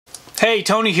Hey,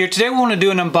 Tony here. Today we want to do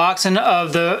an unboxing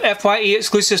of the FYE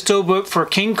exclusive steelbook for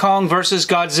King Kong vs.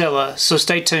 Godzilla, so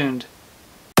stay tuned.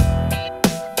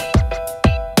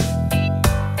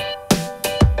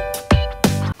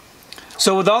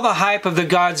 So with all the hype of the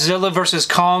Godzilla vs.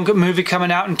 Kong movie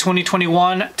coming out in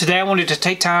 2021, today I wanted to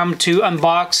take time to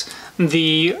unbox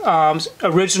the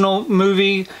original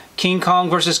movie, King Kong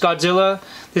vs. Godzilla.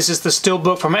 This is the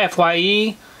steelbook from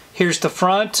FYE. Here's the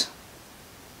front.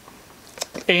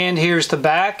 And here's the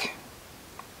back.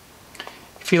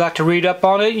 If you'd like to read up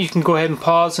on it, you can go ahead and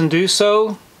pause and do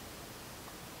so.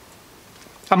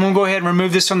 I'm going to go ahead and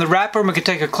remove this from the wrapper and we can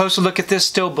take a closer look at this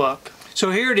steelbook.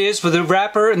 So here it is with the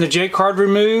wrapper and the J card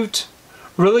removed.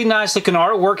 Really nice looking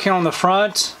artwork here on the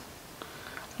front.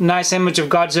 Nice image of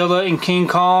Godzilla and King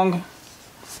Kong.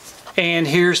 And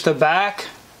here's the back.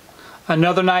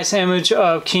 Another nice image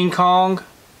of King Kong.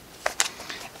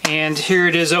 And here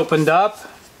it is opened up.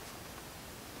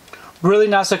 Really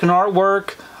nice looking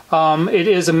artwork. It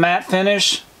is a matte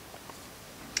finish.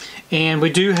 And we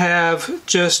do have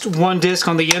just one disc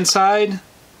on the inside.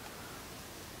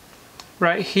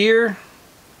 Right here.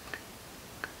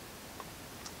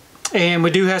 And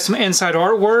we do have some inside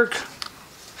artwork.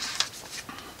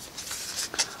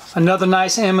 Another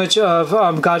nice image of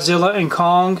Godzilla and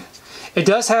Kong. It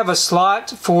does have a slot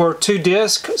for 2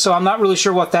 discs, so I'm not really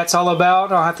sure what that's all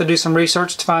about. I'll have to do some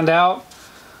research to find out.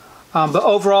 But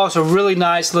overall, it's a really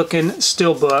nice looking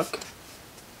steelbook.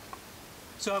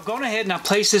 So I've gone ahead and I've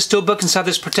placed this steelbook inside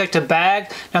this protective bag.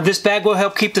 Now this bag will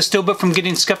help keep the steelbook from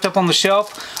getting scuffed up on the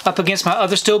shelf up against my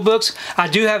other steelbooks. I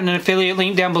do have an affiliate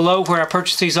link down below where I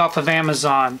purchased these off of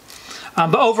Amazon.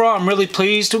 But overall, I'm really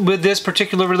pleased with this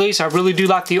particular release. I really do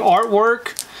like the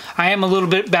artwork. I am a little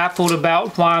bit baffled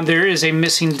about why there is a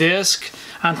missing disc.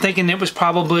 I'm thinking it was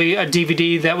probably a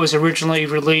DVD that was originally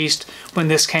released when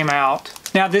this came out.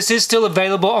 Now this is still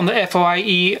available on the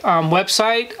FYE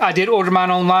website. I did order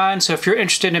mine online, so if you're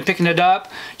interested in picking it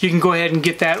up, you can go ahead and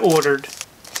get that ordered.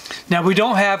 Now we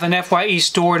don't have an FYE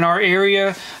store in our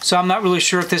area, so I'm not really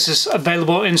sure if this is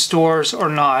available in stores or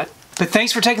not. But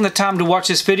thanks for taking the time to watch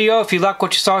this video. If you like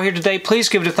what you saw here today, please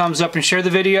give it a thumbs up and share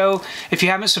the video. If you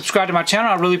haven't subscribed to my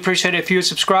channel, I really appreciate it if you would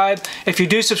subscribe. If you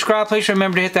do subscribe, please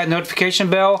remember to hit that notification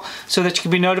bell so that you can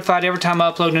be notified every time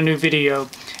I upload a new video.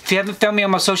 If you haven't found me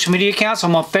on my social media accounts,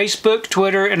 I'm on Facebook,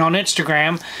 Twitter, and on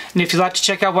Instagram. And if you'd like to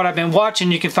check out what I've been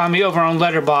watching, you can find me over on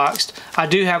Letterboxd. I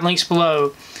do have links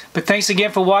below. But thanks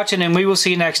again for watching, and we will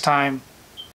see you next time.